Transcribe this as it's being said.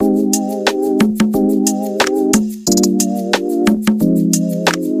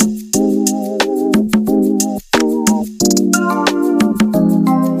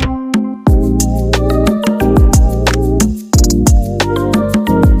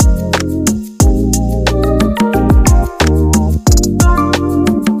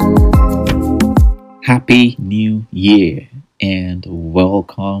Happy New Year and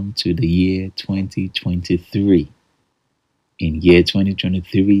welcome to the year 2023. In year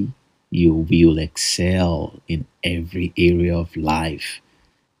 2023, you will excel in every area of life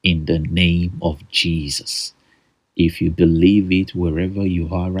in the name of Jesus. If you believe it wherever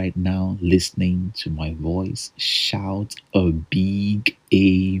you are right now, listening to my voice, shout a big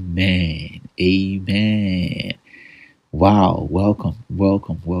amen. Amen. Wow, welcome.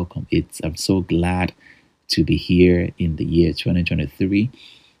 I'm so glad to be here in the year 2023.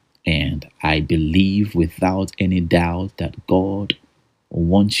 And I believe without any doubt that God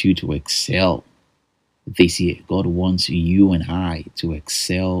wants you to excel this year. God wants you and I to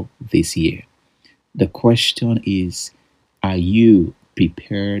excel this year. The question is, are you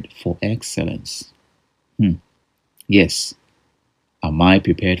prepared for excellence? Yes. Am I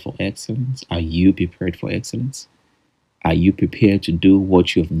prepared for excellence? Are you prepared for excellence? Are you prepared to do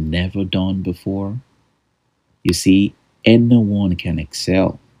what you've never done before? You see, anyone can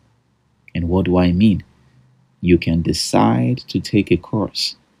excel. And what do I mean? You can decide to take a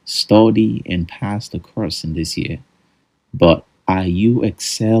course, study and pass the course in this year. But are you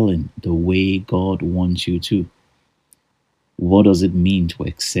excelling the way God wants you to? What does it mean to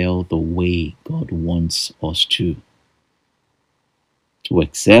excel the way God wants us to? To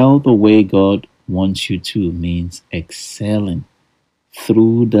excel the way God wants you to means excelling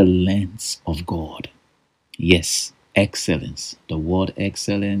through the lens of God. Yes, excellence. The word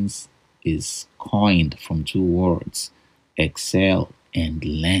excellence is coined from two words, excel and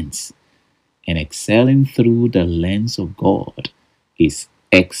lens. And excelling through the lens of God is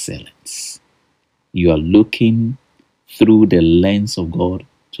excellence. You are looking through the lens of God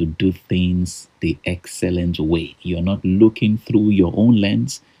to do things the excellent way. You are not looking through your own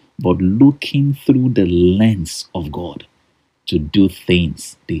lens, but looking through the lens of God to do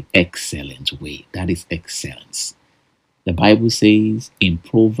things the excellent way. That is excellence. The Bible says in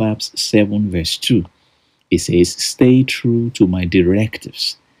Proverbs 7 verse 2, it says, "Stay true to my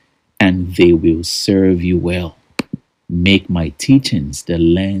directives, and they will serve you well. Make my teachings the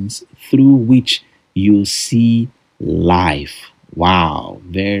lens through which you see life." Wow,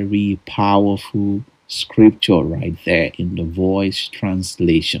 very powerful scripture right there in the Voice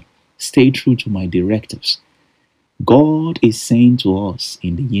translation. Stay true to my directives. God is saying to us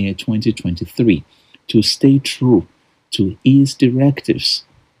in the year 2023 to stay true to His directives,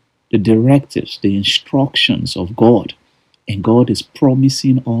 the instructions of God. And God is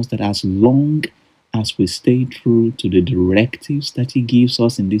promising us that as long as we stay true to the directives that He gives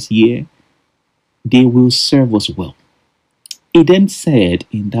us in this year, they will serve us well. He then said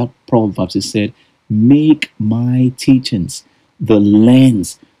in that Proverbs, He said, "Make my teachings the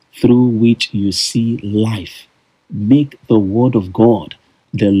lens through which you see life." Make the Word of God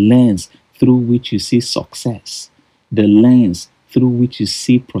the lens through which you see success, the lens through which you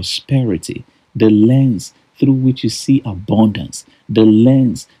see prosperity, the lens through which you see abundance, the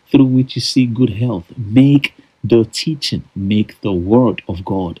lens through which you see good health. Make the teaching, make the Word of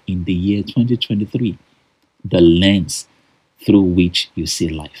God in the year 2023 the lens through which you see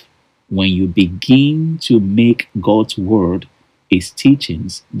life. When you begin to make God's Word, His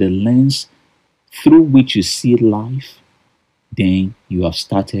teachings, the lens through which you see life, then you have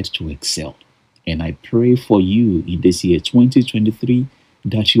started to excel. And I pray for you in this year 2023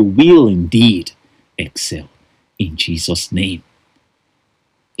 that you will indeed excel in Jesus' name.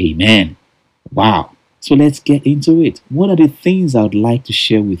 Amen. Wow. So let's get into it. What are the things I would like to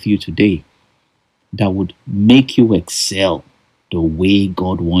share with you today that would make you excel the way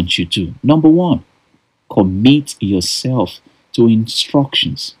God wants you to? Number one, commit yourself to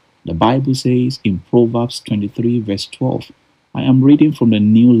instructions. The Bible says in Proverbs 23 verse 12, I am reading from the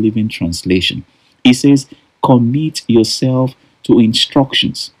New Living Translation. It says, "Commit yourself to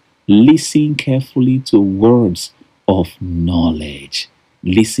instructions. Listen carefully to words of knowledge."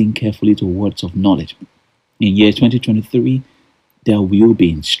 Listen carefully to words of knowledge. In year 2023, there will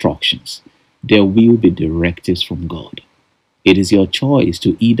be instructions. There will be directives from God. It is your choice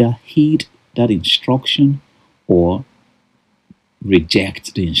to either heed that instruction or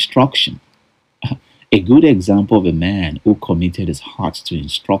reject the instruction. A good example of a man who committed his heart to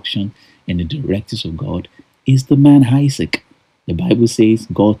instruction and the directives of God is the man Isaac. The Bible says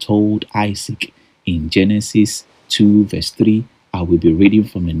God told Isaac in Genesis 2 verse 3, I will be reading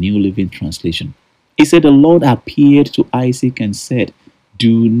from the New Living Translation. He said, "The Lord appeared to Isaac and said,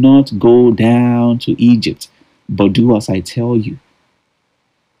 'Do not go down to Egypt, but do as I tell you.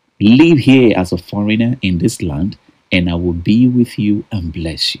 Live here as a foreigner in this land, and I will be with you and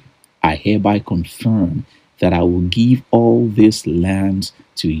bless you. I hereby confirm that I will give all these lands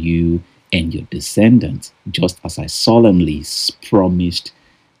to you and your descendants, just as I solemnly promised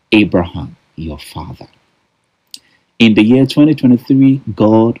Abraham, your father. In the year 2023,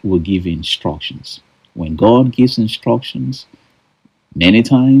 God will give instructions. When God gives instructions, many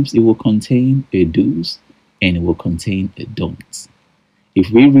times it will contain a do's and it will contain a don'ts. If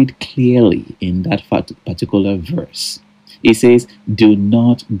we read clearly in that particular verse, it says, do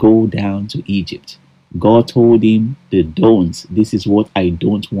not go down to Egypt. God told him the don'ts. This is what I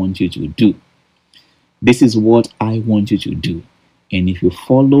don't want you to do. This is what I want you to do. And if you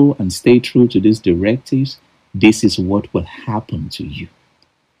follow and stay true to these directives, this is what will happen to you.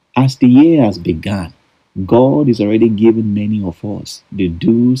 As the year has begun, God is already giving many of us the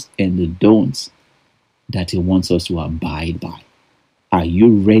do's and the don'ts that He wants us to abide by. Are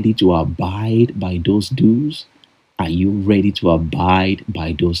you ready to abide by those do's? Are you ready to abide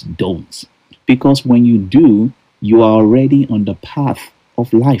by those don'ts? Because when you do, you are already on the path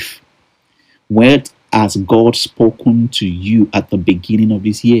of life. What has God spoken to you at the beginning of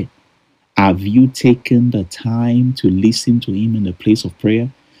this year? Have you taken the time to listen to Him in the place of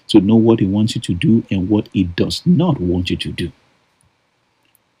prayer, to know what He wants you to do and what He does not want you to do?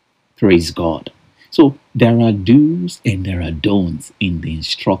 Praise God. So there are do's and there are don'ts in the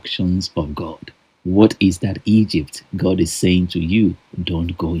instructions of God. What is that Egypt God is saying to you,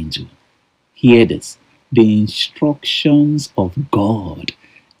 don't go into? Hear this. The instructions of God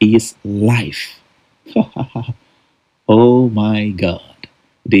is life. Oh my God.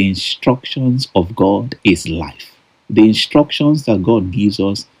 The instructions of God is life. The instructions that God gives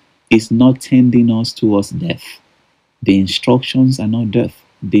us is not tending us towards death. The instructions are not death.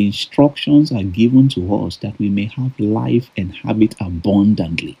 The instructions are given to us that we may have life and have it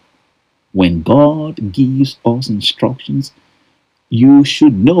abundantly. When God gives us instructions, you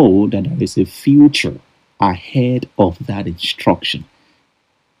should know that there is a future ahead of that instruction.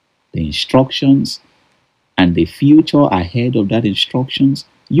 The instructions and the future ahead of that instructions,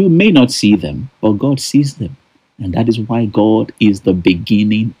 you may not see them, but God sees them. And that is why God is the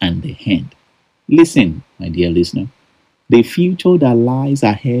beginning and the end. Listen, my dear listener, the future that lies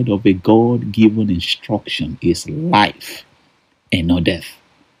ahead of a God-given instruction is life and not death.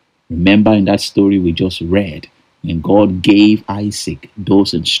 Remember in that story we just read, when God gave Isaac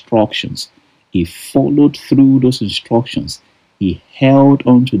those instructions, he followed through those instructions. He held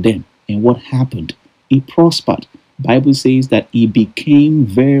on to them. And what happened? He prospered. The Bible says that he became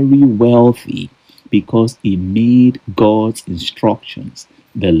very wealthy because he made God's instructions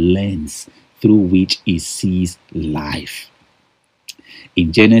the lens through which he sees life.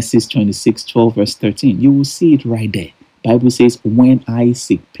 In Genesis 26:12 verse 13, you will see it right there. The Bible says, when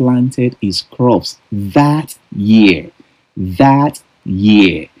Isaac planted his crops that year,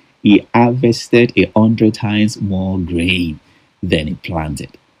 he harvested 100 times more grain than he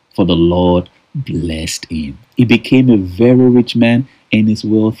planted. For the Lord blessed him. He became a very rich man and his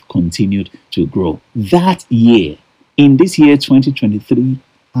wealth continued to grow. That year, in this year 2023,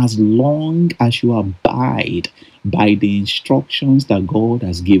 as long as you abide by the instructions that God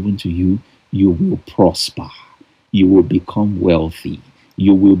has given to you, you will prosper. You will become wealthy.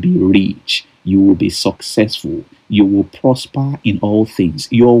 You will be rich. You will be successful. You will prosper in all things.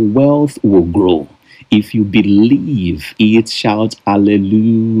 Your wealth will grow. If you believe it, shout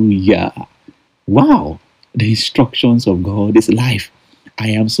hallelujah. Wow, the instructions of God is life. I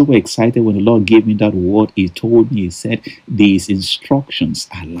am so excited when the Lord gave me that word. He told me, He said, these instructions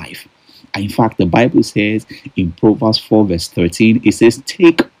are life. In fact, the Bible says in Proverbs 4 verse 13, it says,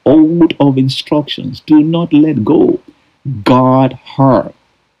 take hold of instructions. Do not let go. Guard her,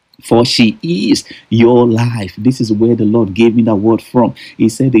 for she is your life. This is where the Lord gave me that word from. He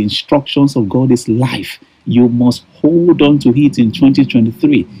said the instructions of God is life. You must hold on to it in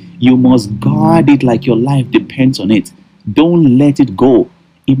 2023. You must guard it like your life depends on it. Don't let it go.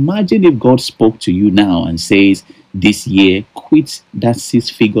 Imagine if God spoke to you now and says, this year, quit that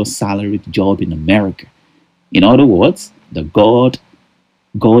 6-figure salaried job in America. In other words, God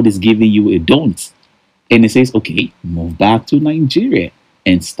is giving you a don't. And He says, okay, move back to Nigeria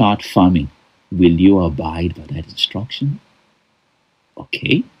and start farming. Will you abide by that instruction?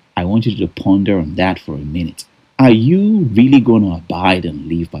 Okay, I want you to ponder on that for a minute. Are you really going to abide and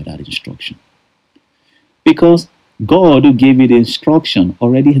live by that instruction? Because God who gave you the instruction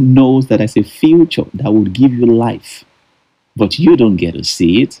already knows that there's a future that will give you life. But you don't get to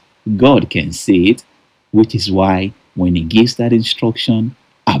see it. God can see it, which is why when He gives that instruction,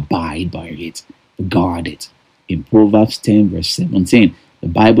 abide by it, guard it. In Proverbs 10 verse 17, the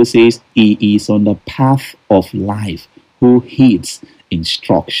Bible says, he is on the path of life who heeds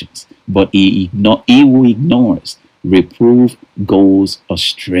instructions, but he who ignores reproof goes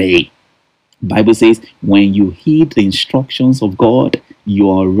astray. Bible says, when you heed the instructions of God, you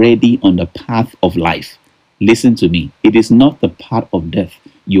are already on the path of life. Listen to me. It is not the path of death.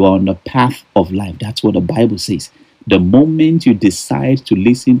 You are on the path of life. That's what the Bible says. The moment you decide to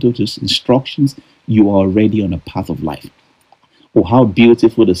listen to those instructions, you are already on a path of life. Oh, how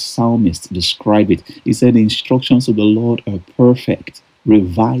beautiful the psalmist described it. He said, the instructions of the Lord are perfect,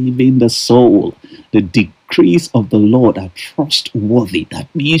 reviving the soul. The decrees of the Lord are trustworthy.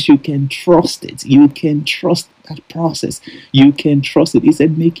 That means you can trust it. You can trust that process. You can trust it. He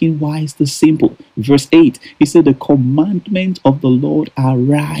said, making wise the simple. Verse 8, he said, the commandments of the Lord are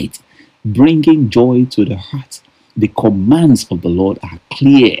right, bringing joy to the heart. The commands of the Lord are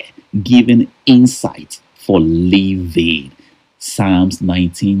clear, giving insight for living. Psalms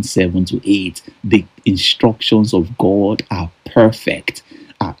 19, 7-8. The instructions of God are perfect.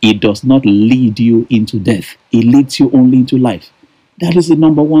 It does not lead you into death. It leads you only into life. That is the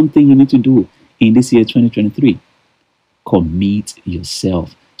number one thing you need to do in this year 2023. Commit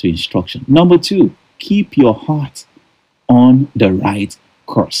yourself to instruction. Number two, keep your heart on the right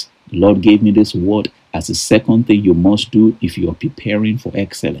course. The Lord gave me this word as the second thing you must do if you are preparing for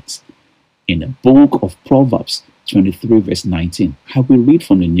excellence. In the book of Proverbs 23 verse 19, I will read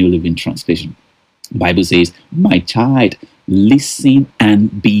from the New Living Translation. The Bible says, my child, listen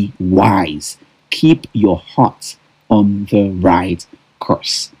and be wise. Keep your heart on the right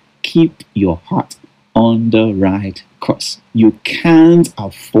course. Keep your heart on the right course. You can't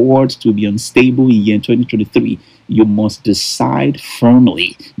afford to be unstable in year 2023. You must decide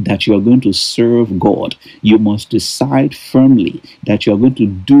firmly that you are going to serve God. You must decide firmly that you are going to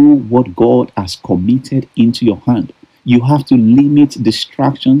do what God has committed into your hand. You have to limit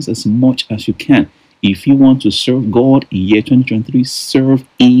distractions as much as you can. If you want to serve God in year 2023, serve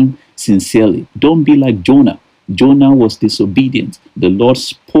Him sincerely. Don't be like Jonah. Jonah was disobedient. The Lord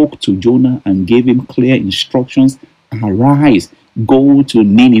spoke to Jonah and gave him clear instructions. Arise, go to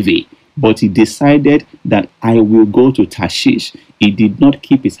Nineveh. But he decided that I will go to Tarshish. He did not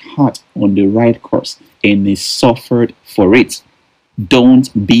keep his heart on the right course and he suffered for it.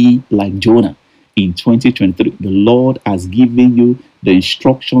 Don't be like Jonah. In 2023, the Lord has given you the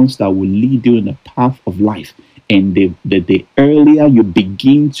instructions that will lead you in the path of life. And the earlier you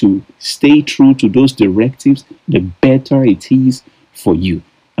begin to stay true to those directives, the better it is for you.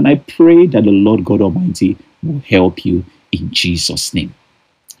 And I pray that the Lord God Almighty will help you in Jesus' name.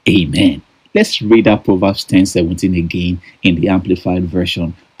 Amen. Let's read that Proverbs 10:17 again in the Amplified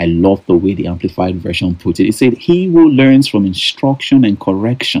Version. I love the way the Amplified Version put it. It said, he who learns from instruction and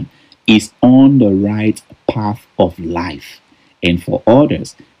correction is on the right path of life. And for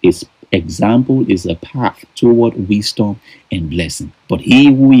others, its example is a path toward wisdom and blessing. But he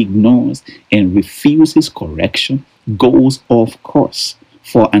who ignores and refuses correction goes off course.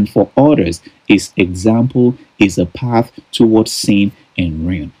 For others, his example is a path towards sin and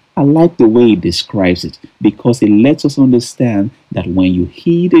ruin. I like the way it describes it because it lets us understand that when you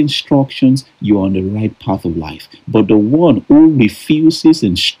heed instructions, you're on the right path of life. But the one who refuses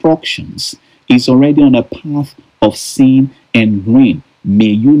instructions is already on a path of sin and ruin. May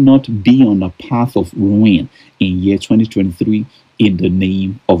you not be on a path of ruin in year 2023 in the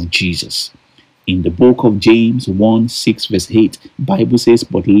name of Jesus. In the book of James 1:6 verse 8, Bible says,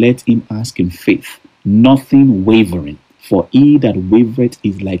 but let him ask in faith, nothing wavering. For he that wavereth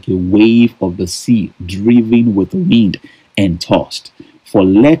is like a wave of the sea, driven with the wind and tossed. For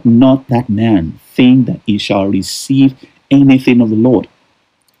let not that man think that he shall receive anything of the Lord.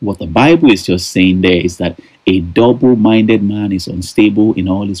 What the Bible is just saying there is that a double-minded man is unstable in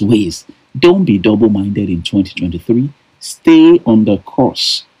all his ways. Don't be double-minded in 2023. Stay on the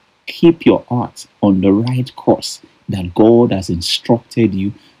course. Keep your heart on the right course that God has instructed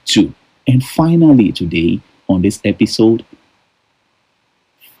you to. And finally today, on this episode,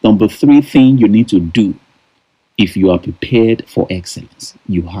 number 3 thing you need to do if you are prepared for excellence,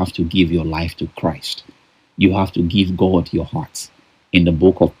 you have to give your life to Christ. You have to give God your heart. In the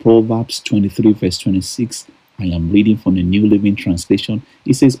book of Proverbs 23 verse 26, I am reading from the New Living Translation.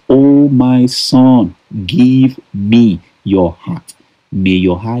 It says, "O my son, give me your heart. May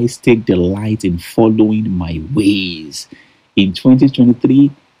your eyes take delight in following my ways." In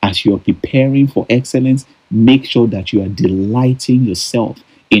 2023, as you are preparing for excellence, make sure that you are delighting yourself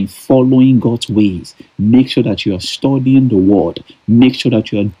in following God's ways. Make sure that you are studying the word. Make sure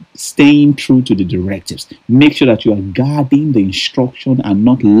that you are staying true to the directives. Make sure that you are guarding the instruction and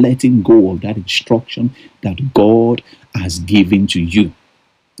not letting go of that instruction that God has given to you.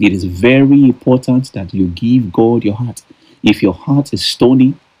 It is very important that you give God your heart. If your heart is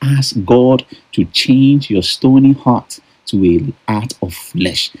stony, ask God to change your stony heart to a heart of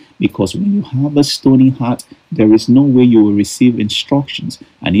flesh. Because when you have a stony heart, there is no way you will receive instructions.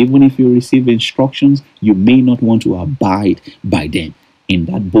 And even if you receive instructions, you may not want to abide by them. In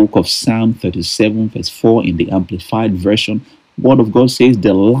that book of Psalm 37, verse 4, in the Amplified Version, Word of God says,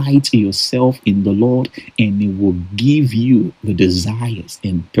 delight yourself in the Lord, and He will give you the desires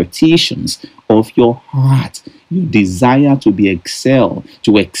and petitions of your heart. Your desire to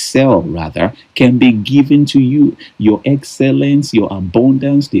excel rather, can be given to you. Your excellence, your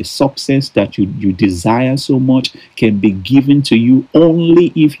abundance, the success that you desire so much can be given to you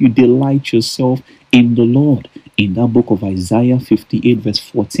only if you delight yourself in the Lord. In that book of Isaiah 58, verse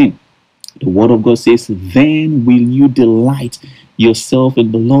 14, the Word of God says, then will you delight yourself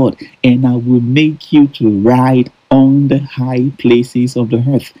in the Lord, and I will make you to ride on the high places of the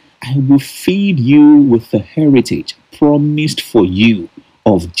earth. I will feed you with the heritage promised for you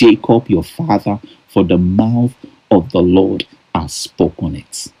of Jacob your father, for the mouth of the Lord has spoken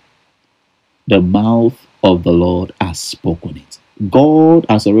it. The mouth of the Lord has spoken it. God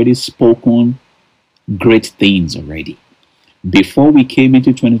has already spoken great things already. Before we came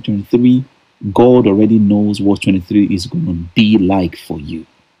into 2023, God already knows what 23 is going to be like for you.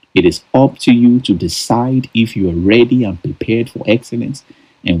 It is up to you to decide if you are ready and prepared for excellence.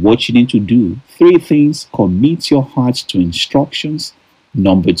 And what you need to do: 3 things: commit your heart to instructions.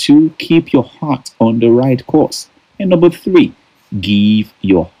 Number 2, keep your heart on the right course. And number 3, give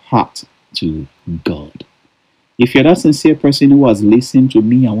your heart to God. If you're that sincere person who has listened to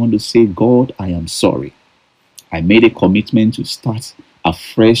me, I want to say, God, I am sorry. I made a commitment to start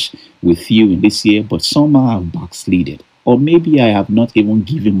afresh with you in this year, but somehow I've backslided. Or maybe I have not even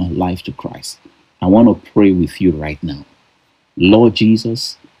given my life to Christ. I want to pray with you right now. Lord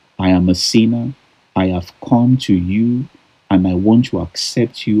Jesus, I am a sinner. I have come to you, and I want to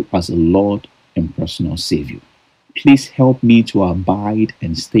accept you as a Lord and personal Savior. Please help me to abide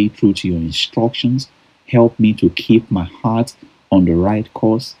and stay true to your instructions. Help me to keep my heart on the right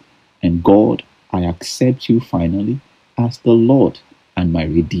course. And God, I accept you finally as the Lord and my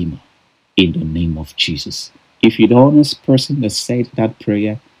Redeemer, in the name of Jesus. If you're the honest person that said that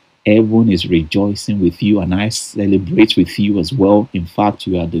prayer, everyone is rejoicing with you, and I celebrate with you as well. In fact,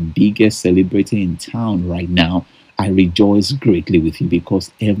 you are the biggest celebrator in town right now. I rejoice greatly with you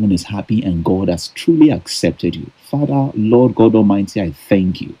because everyone is happy and God has truly accepted you. Father, Lord God Almighty, I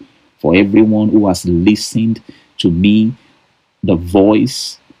thank you for everyone who has listened to me, the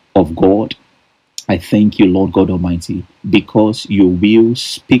voice of God. I thank you, Lord God Almighty, because you will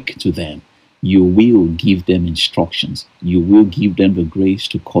speak to them. You will give them instructions. You will give them the grace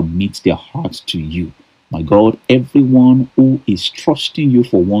to commit their hearts to you. My God, everyone who is trusting you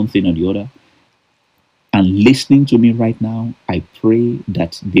for one thing or the other and listening to me right now, I pray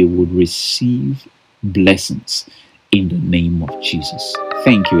that they would receive blessings in the name of Jesus.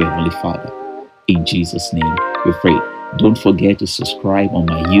 Thank you, Heavenly Father. In Jesus' name we pray. Don't forget to subscribe on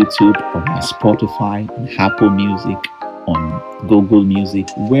my YouTube, on my Spotify, on Apple Music, on Google Music.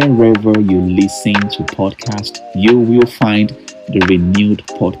 Wherever you listen to podcasts, you will find the Renewed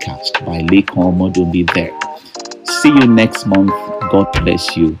Podcast by Lekon Modumbi there. See you next month. God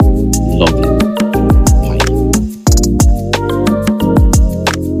bless you. Love you.